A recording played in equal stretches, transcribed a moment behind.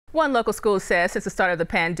One local school says since the start of the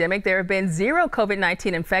pandemic, there have been 0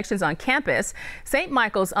 COVID-19 infections on campus. St.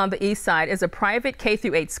 Michael's on the east side is a private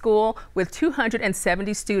K-8 school with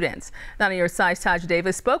 270 students. 9 on your side's Taj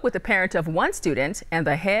Davis spoke with the parent of one student and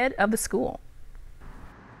the head of the school.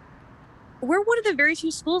 We're one of the very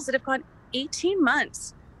few schools that have gone 18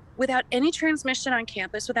 months without any transmission on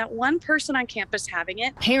campus, without one person on campus having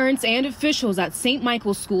it. Parents and officials at St.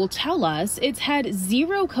 Michael's School tell us it's had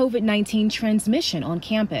 0 COVID-19 transmission on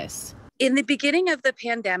campus. In the beginning of the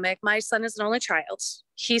pandemic, my son is an only child.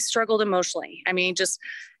 He struggled emotionally. I mean,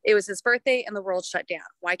 it was his birthday and the world shut down.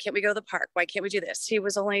 Why can't we go to the park? Why can't we do this? He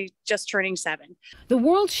was only just turning 7. The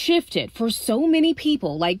world shifted for so many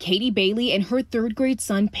people like Katie Bailey and her 3rd grade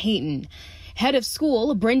son, Peyton. Head of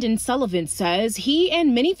school, Brendan Sullivan, says he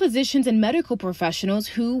and many physicians and medical professionals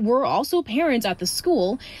who were also parents at the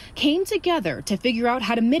school came together to figure out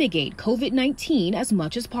how to mitigate COVID-19 as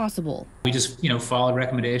much as possible. We just, followed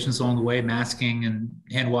recommendations along the way. Masking and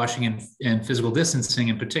hand washing and physical distancing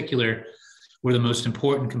in particular were the most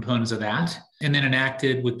important components of that. And then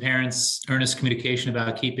enacted with parents earnest communication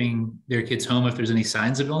about keeping their kids home if there's any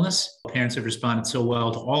signs of illness. Parents have responded so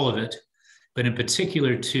well to all of it, but in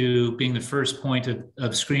particular to being the first point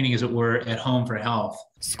of screening, as it were, at home for health.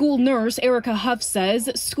 School nurse Erica Huff says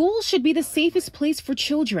schools should be the safest place for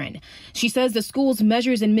children. She says the school's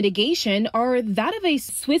measures and mitigation are that of a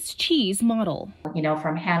Swiss cheese model.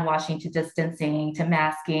 From hand washing to distancing to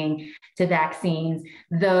masking to vaccines,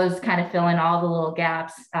 those kind of fill in all the little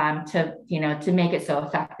gaps to make it so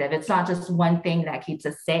effective. It's not just one thing that keeps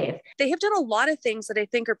us safe. They have done a lot of things that I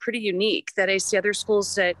think are pretty unique that I see other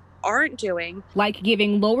schools that aren't doing. Like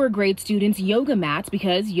giving lower grade students yoga mats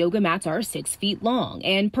because yoga mats are 6 feet long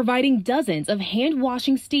and providing dozens of hand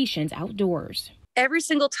washing stations outdoors. Every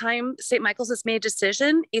single time St. Michael's has made a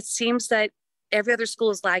decision, it seems that every other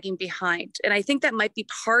school is lagging behind. And I think that might be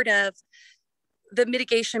part of the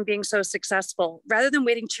mitigation being so successful, rather than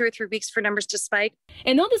waiting 2 or 3 weeks for numbers to spike.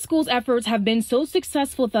 And though the school's efforts have been so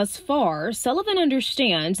successful thus far, Sullivan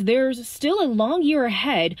understands there's still a long year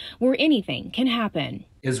ahead where anything can happen.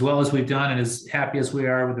 As well as we've done and as happy as we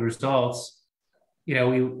are with the results,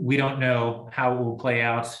 we don't know how it will play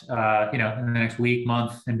out, in the next week,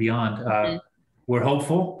 month, and beyond. We're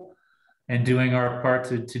hopeful and doing our part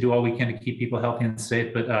to do all we can to keep people healthy and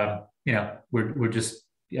safe. But, we're just,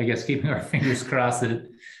 I guess, keeping our fingers crossed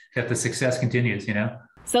that the success continues,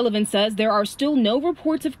 Sullivan says there are still no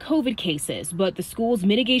reports of COVID cases, but the school's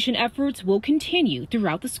mitigation efforts will continue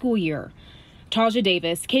throughout the school year. Taja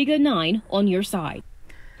Davis, KGUN 9 on your side.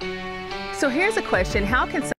 So here's a question. How can